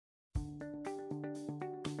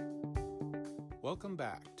Welcome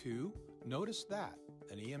back to Notice That,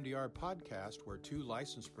 an EMDR podcast where two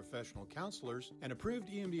licensed professional counselors and approved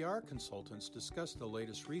EMDR consultants discuss the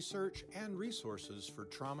latest research and resources for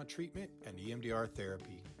trauma treatment and EMDR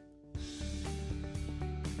therapy.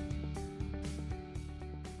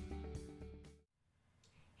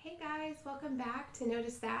 Hey guys, welcome back to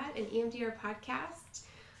Notice That, an EMDR podcast.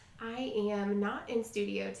 I am not in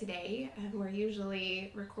studio today. We're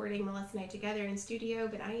usually recording Melissa and I together in studio,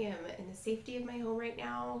 but I am in the safety of my home right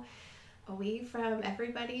now, away from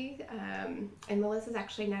everybody. And Melissa's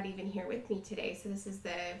actually not even here with me today, so this is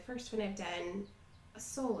the first one I've done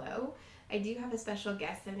solo. I do have a special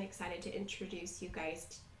guest that I'm excited to introduce you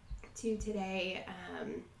guys to today.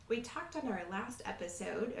 We talked on our last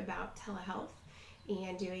episode about telehealth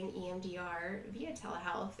and doing EMDR via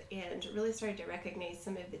telehealth, and really started to recognize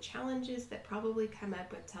some of the challenges that probably come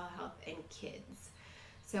up with telehealth and kids.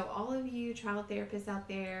 So all of you child therapists out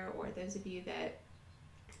there, or those of you that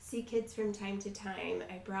see kids from time to time,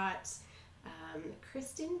 I brought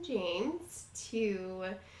Kristen James to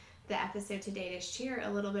the episode today to share a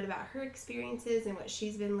little bit about her experiences and what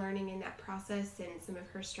she's been learning in that process and some of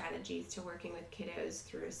her strategies to working with kiddos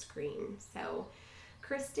through a screen. So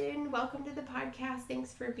Kristen, welcome to the podcast.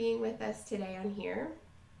 Thanks for being with us today on here.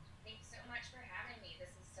 Thanks so much for having me. This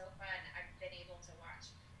is so fun. I've been able to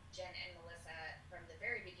watch Jen and Melissa from the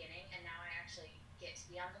very beginning, and now I actually get to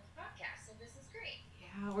be on the podcast, so this is great.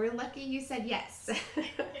 Yeah, we're lucky you said yes.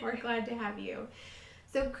 We're glad to have you.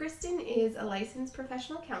 So Kristen is a licensed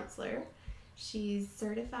professional counselor. She's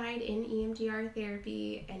certified in EMDR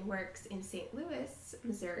therapy and works in St. Louis,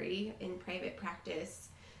 Missouri in private practice,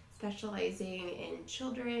 specializing in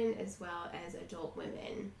children as well as adult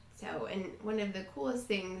women. So, and one of the coolest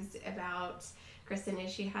things about Kristen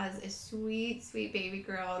is she has a sweet, sweet baby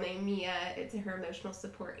girl named Mia. It's her emotional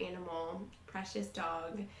support animal, precious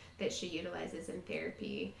dog that she utilizes in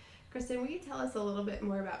therapy. Kristen, will you tell us a little bit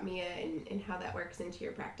more about Mia and how that works into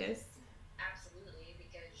your practice? Absolutely,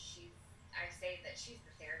 because I say that she's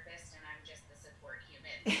the therapist and I'm just the support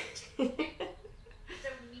human. So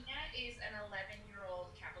Mia is an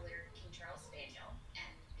 11-year-old Cavalier King Charles Spaniel, and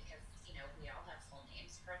because, we all have full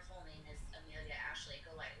names, her full name is Amelia Ashley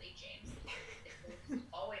Golightly James.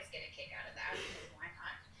 Always get a kick out of that, because why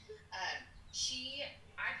not?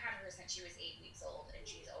 I've had her since she was 8 weeks old, and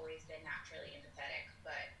she's always been naturally empathetic,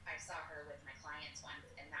 but I saw her with my clients once,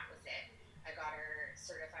 and that was it. I got her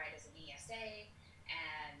certified as an ESA,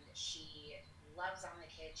 and she loves on the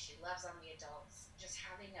kids, she loves on the adults. Just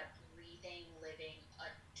having a breathing, living,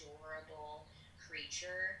 adorable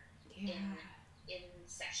creature in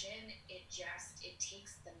session, it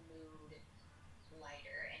takes the mood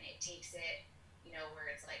lighter, and it takes it,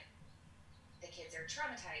 where it's like the kids are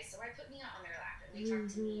traumatized, so I put Mia on their lap and we talk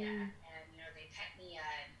to Mia, and they pet Mia,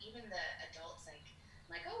 and even the adults I'm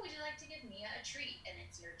like, oh, would you like to give Mia a treat? And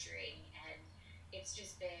it's nurturing, and it's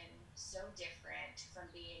just been so different from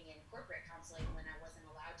being in corporate counseling when I wasn't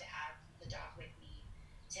allowed to have the dog with me,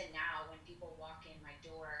 to now when people walk in my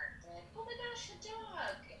door, they're like, oh my gosh, a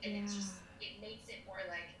dog. And it makes it more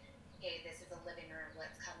like, hey, this is a living room,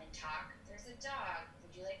 let's come and talk. There's a dog,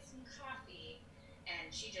 would you like some coffee?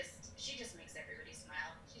 And she just makes everybody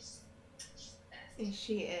smile. She's the best.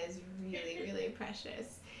 She is really, really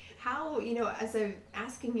precious. How, as I'm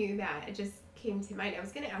asking you that, it just came to mind. I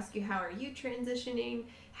was going to ask you, how are you transitioning?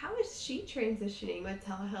 How is she transitioning with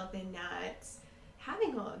telehealth and not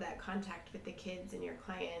having all of that contact with the kids and your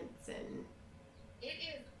clients? And it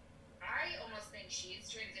is, I almost think she's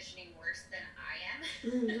transitioning worse than I am.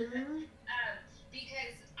 Mm-hmm.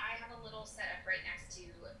 Because I have a little setup right next to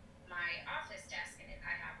my office desk, and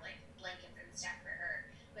I have like blankets and stuff for her,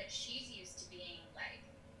 but she's used to being like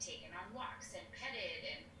taken on walks and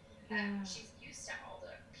petted, and she's used to all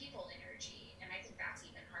the people energy, and I think that's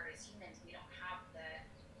even hard as humans. We don't have the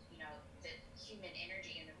human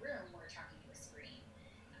energy in the room. We're talking to a screen,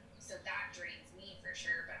 so that drains me for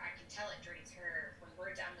sure, but I can tell it drains her. When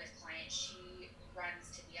we're done with clients, she runs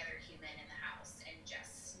to the other human in the house and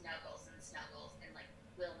just snuggles and like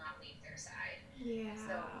will not leave their side. Yeah.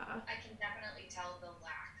 So I can definitely tell the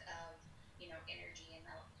lack of, energy and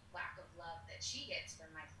the lack of love that she gets from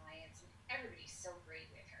my clients. Everybody's so great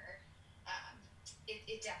with her.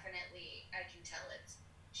 It definitely, I can tell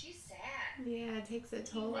she's sad. Yeah, it takes a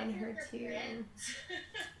toll on her too.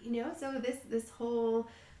 So this whole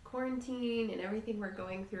quarantine and everything we're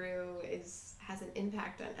going through has an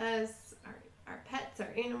impact on us, our pets,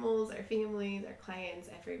 our animals, our families, our clients,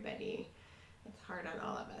 everybody. It's hard on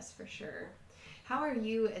all of us for sure. How are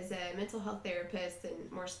you as a mental health therapist,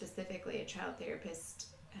 and more specifically a child therapist,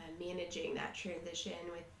 managing that transition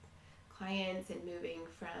with clients and moving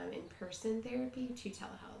from in-person therapy to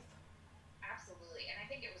telehealth? Absolutely. And I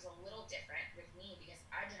think it was a little different with me because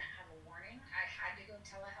I didn't have a warning. I had to go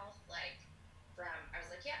telehealth I was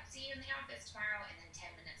like, yep, see you in the office tomorrow. And then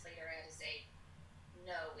 10 minutes later, I had to say,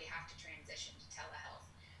 no, we have to transition to telehealth.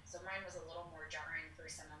 So mine was a little more jarring for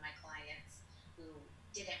some of my clients who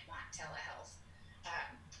didn't want telehealth.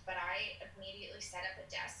 But I immediately set up a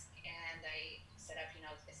desk and I set up,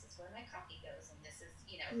 this is where my coffee goes. And this is,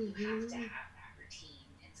 you have to have that routine.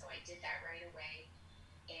 And so I did that right away.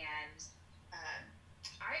 And um,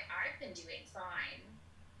 I've been doing fine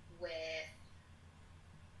with,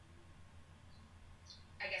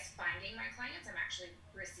 I guess, finding my clients. I'm actually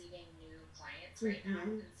receiving new clients right now.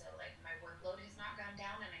 And so like my workload has not gone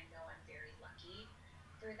down and I know I'm very lucky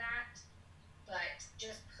for that. But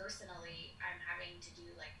just personally, I'm having to do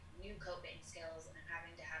like new coping skills and I'm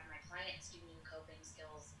having to have my clients do new coping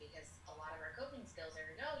skills because a lot of our coping skills are,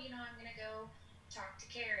 I'm going to go talk to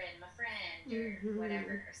Karen, my friend, or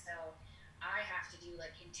whatever. So I have to do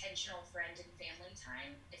like intentional friend and family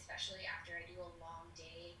time, especially after I do a long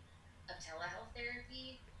day of telehealth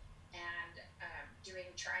therapy and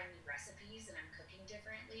trying new recipes, and I'm cooking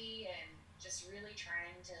differently and just really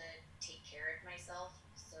trying to take care of myself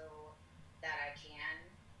so that I can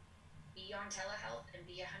be on telehealth and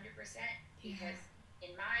be 100%, because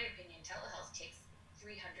in my opinion, telehealth takes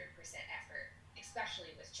 300% effort,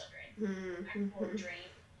 especially with children. I'm more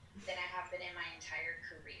drained than I have been in my entire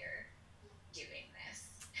career doing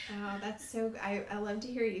this. Oh, that's so, I love to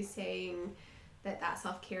hear you saying that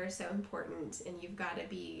self-care is so important and you've got to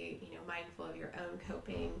be, mindful of your own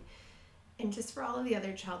coping. And just for all of the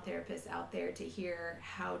other child therapists out there to hear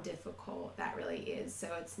how difficult that really is. So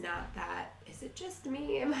it's not that, is it just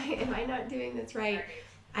me? Am I not doing this right?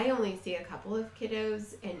 I only see a couple of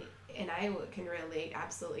kiddos and I can relate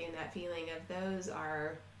absolutely in that feeling of those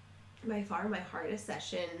are by far my hardest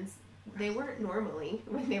sessions. They weren't normally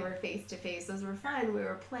when they were face to face. Those were fun. We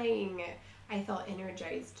were playing. I felt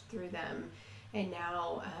energized through them. And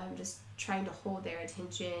now just trying to hold their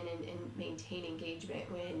attention and maintain engagement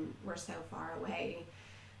when we're so far away.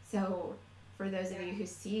 So for those of you who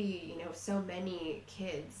see, so many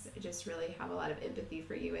kids, I just really have a lot of empathy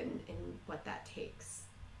for you and what that takes.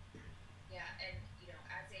 Yeah, and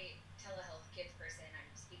as a telehealth kids person, I'm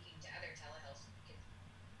speaking to other telehealth kids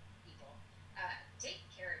people. Take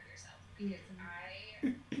care of yourself because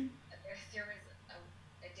there was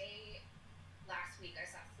a day last week I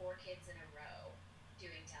saw 4 kids in a row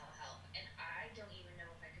doing telehealth, and I don't even know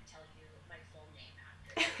if I could tell you my full name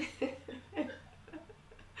after that.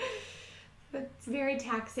 It's very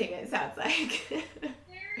taxing, it sounds like.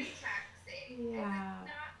 Very taxing. Yeah. It's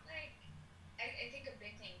not like, I think a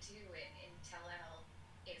big thing too in telehealth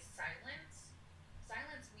is silence.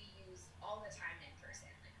 Silence we use all the time in person.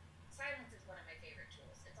 Like, silence is one of my favorite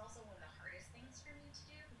tools. It's also one of the hardest things for me to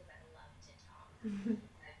do because I love to talk.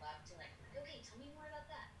 I love to okay, tell me more about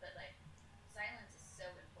that. But silence is so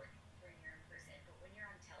important when you're in person. But when you're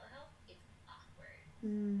on telehealth, it's awkward.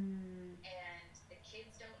 And the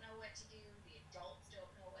kids don't know what to do. The adults don't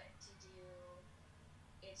know what to do.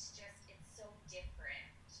 It's so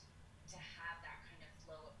different to have that kind of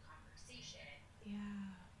flow of conversation.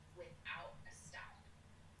 Yeah. Without a stop.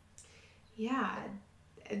 Yeah.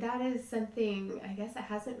 That is something, I guess it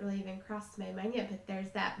hasn't really even crossed my mind yet, but there's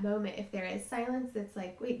that moment, if there is silence, it's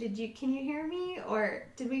like, wait, can you hear me? Or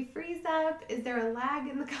did we freeze up? Is there a lag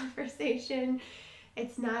in the conversation?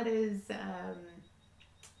 It's not as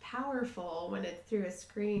powerful when it's through a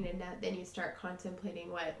screen, and then you start contemplating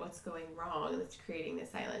what's going wrong that's creating the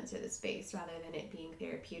silence or the space rather than it being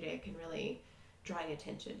therapeutic and really drawing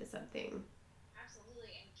attention to something.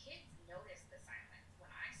 Absolutely, and kids notice the silence.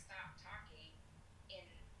 When I stop talking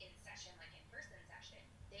in session, like in person session,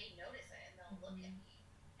 they notice it and they'll look at me,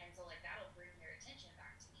 and so that'll bring their attention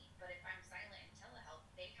back to me. But if I'm silent in telehealth,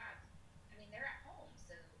 they're at home,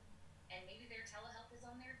 so, and maybe their telehealth is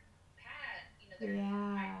on their pad, their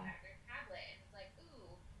iPad, their tablet, and it's like,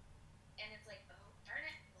 ooh, and it's like, oh darn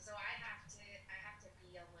it. So I have to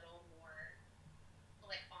be a little more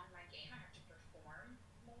on my game. I have to perform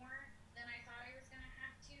more than I thought I was gonna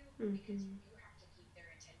have to, because you do have to keep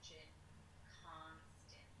their attention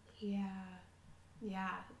constantly.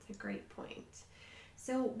 Yeah, that's a great point.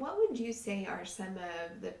 So what would you say are some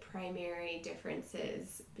of the primary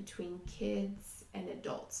differences between kids and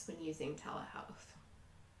adults when using telehealth?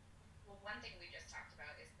 Well, one thing we just talked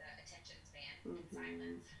about is the attention span and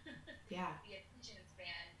silence. Yeah. The attention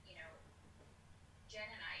span, Jen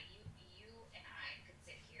and I, you and I could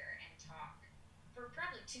sit here and talk for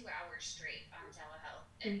probably 2 hours straight on telehealth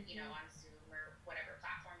and, on Zoom or whatever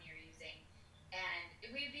platform you're using, and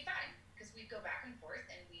we'd be fine go back and forth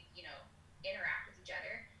and we, interact with each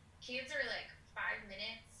other. Kids are like 5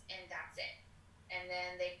 minutes and that's it. And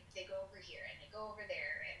then they go over here and they go over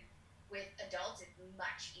there. And with adults, it's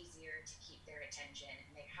much easier to keep their attention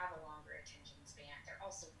and they have a longer attention span. They're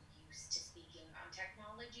also used to speaking on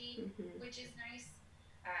technology, which is nice.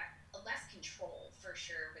 Less control for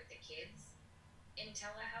sure with the kids in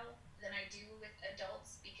telehealth than I do with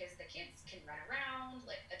adults, because the kids can run around.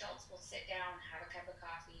 Like, adults will sit down, have a cup of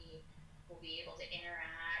coffee, will be able to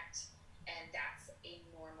interact, and that's a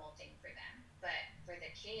normal thing for them. But for the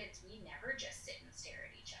kids, we never just sit and stare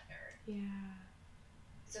at each other. Yeah.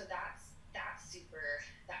 So that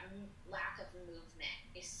lack of movement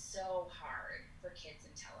is so hard for kids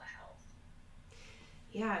in telehealth.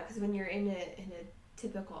 Yeah, because when you're in a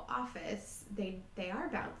typical office, they are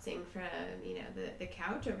bouncing from the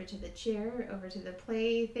couch over to the chair, over to the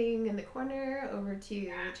play thing in the corner, over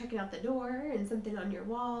to checking out the door and something on your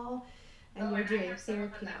wall, and you're doing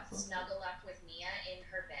therapy. I snuggle up with Mia in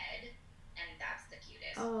her bed, and that's the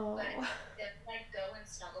cutest. Oh. But they go and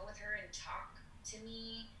snuggle with her and talk to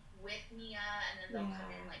me with Mia, and then they'll come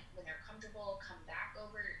in, like, when they're comfortable, come back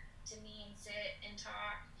over to me and sit and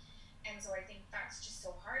talk. And so I think that's just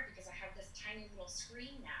so hard because I have this tiny little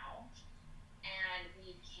screen now and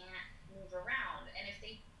we can't move around. And if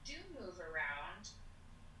they do move around,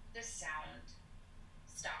 the sound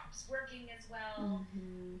stops working as well.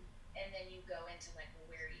 Mm-hmm. And then you go into like, well,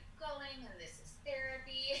 where are you going? And this is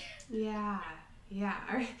therapy. Yeah.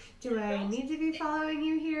 Do I need to be following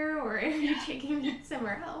you here, or are you taking me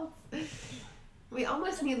somewhere else? We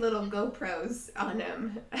almost need little GoPros on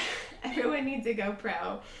them. Everyone needs a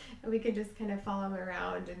GoPro. And we can just kind of follow them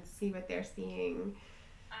around and see what they're seeing.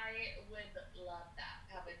 I would love that.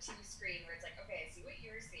 Have a 2-screen where it's like, okay, I see what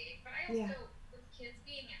you're seeing. But I also, with kids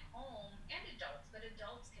being at home, and adults, but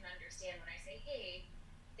adults can understand when I say, hey,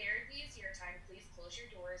 therapy is your time. Please close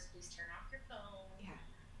your doors. Please turn off your phone. Yeah.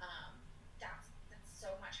 That's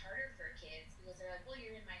so much harder for kids because they're like, well,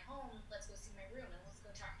 you're in my home. Let's go see my room and let's go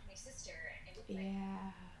talk to my sister. And it's like,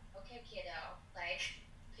 okay, kiddo, like,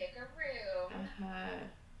 pick a room.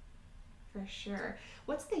 For sure.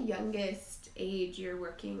 What's the youngest age you're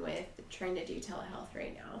working with trying to do telehealth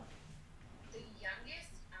right now? The youngest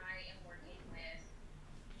I am working with,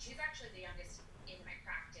 she's actually the youngest in my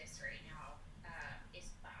practice right now, is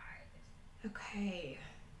 5. Okay.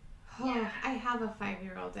 I have a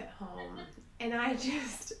 5-year-old at home, and I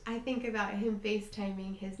think about him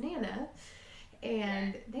FaceTiming his Nana,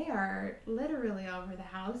 and they are literally all over the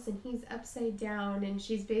house, and he's upside down, and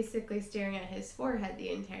she's basically staring at his forehead the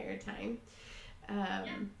entire time. That's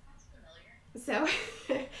familiar. So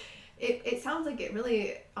it sounds like it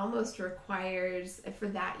really almost requires, for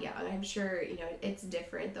that young, I'm sure, it's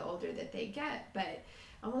different the older that they get, but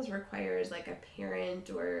almost requires like a parent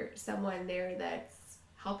or someone there that's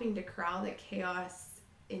helping to corral the chaos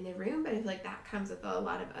in the room. But I feel like that comes with a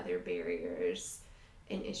lot of other barriers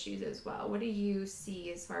and issues as well. What do you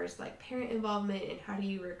see as far as like parent involvement, and how do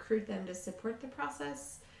you recruit them to support the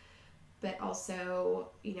process, but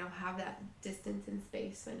also, have that distance and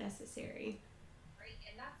space when necessary? Right,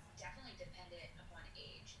 and that's definitely dependent upon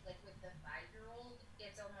age. Like with the 5-year-old,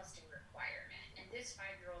 it's almost a requirement. And this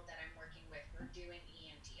 5-year-old that I'm working with, we're doing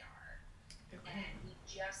EMDR. Okay. And we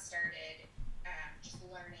just started just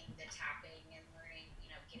learning the tapping and learning,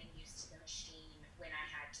 getting used to the machine when I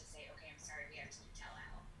had to say, okay, I'm sorry, we have to do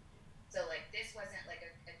telehealth. So like, this wasn't like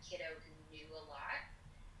a kiddo who knew a lot.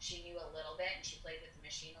 She knew a little bit and she played with the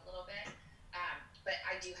machine a little bit. But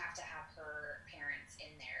I do have to have her parents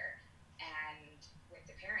in there. And with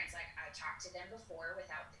the parents, like, I talk to them before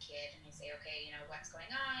without the kid and I say, okay, what's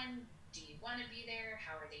going on? Do you want to be there?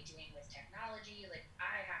 How are they doing with technology? Like,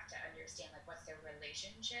 I have to understand, like, what's their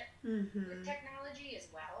relationship with technology as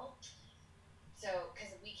well. So,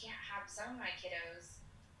 because we can't have, some of my kiddos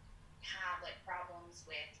have like problems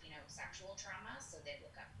with, sexual trauma. So they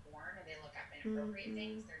look up porn or they look up inappropriate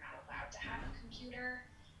things. They're not allowed to have a computer.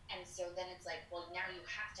 And so then it's like, well, now you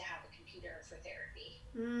have to have a computer for therapy.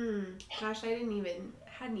 Gosh, I hadn't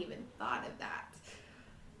even thought of that.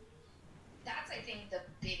 That's, I think, the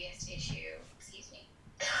biggest issue. Excuse me.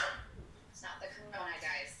 It's not the corona,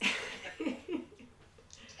 guys. I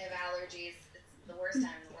have allergies. It's the worst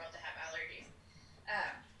time in the world to have allergies.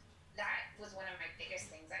 That was one of my biggest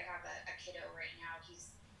things. I have a kiddo right now.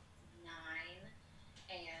 He's 9,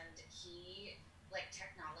 and he, like,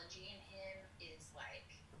 technology in him is like,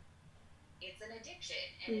 it's an addiction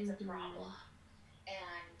and it's a problem.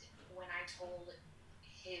 And when I told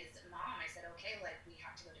his mom, I said, okay, like, we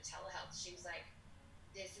have to go to telehealth. She was like,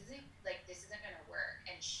 this isn't going to work.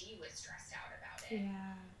 And she was stressed out about it.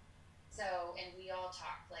 Yeah. So, and we all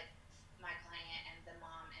talked, like, my client and the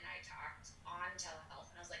mom and I talked on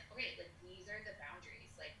telehealth, and I was like, okay, like these are the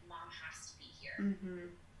boundaries. Like mom has to be here,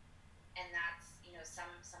 and that's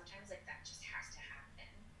sometimes like that just has to happen.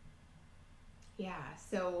 Yeah.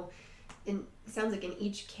 So, it sounds like in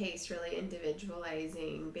each case, really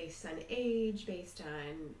individualizing based on age, based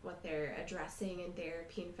on what they're addressing in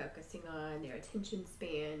therapy and focusing on, their attention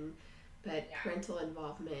span, but parental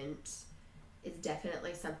involvement is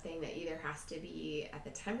definitely something that either has to be at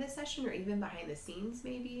the time of the session or even behind the scenes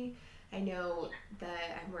maybe. I know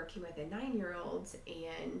that I'm working with a 9-year-old,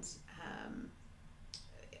 and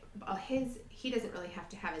he doesn't really have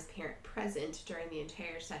to have his parent present during the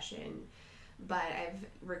entire session, but I've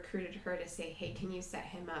recruited her to say, hey, can you set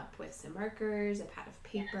him up with some markers, a pad of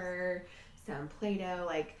paper, some Play-Doh,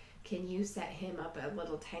 like can you set him up a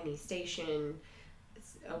little tiny station,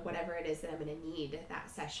 whatever it is that I'm going to need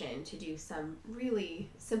that session to do some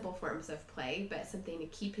really simple forms of play, but something to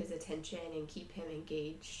keep his attention and keep him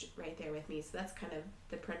engaged right there with me. So that's kind of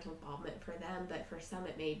the parental involvement for them, but for some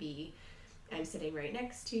it may be I'm sitting right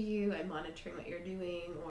next to you, I'm monitoring what you're doing,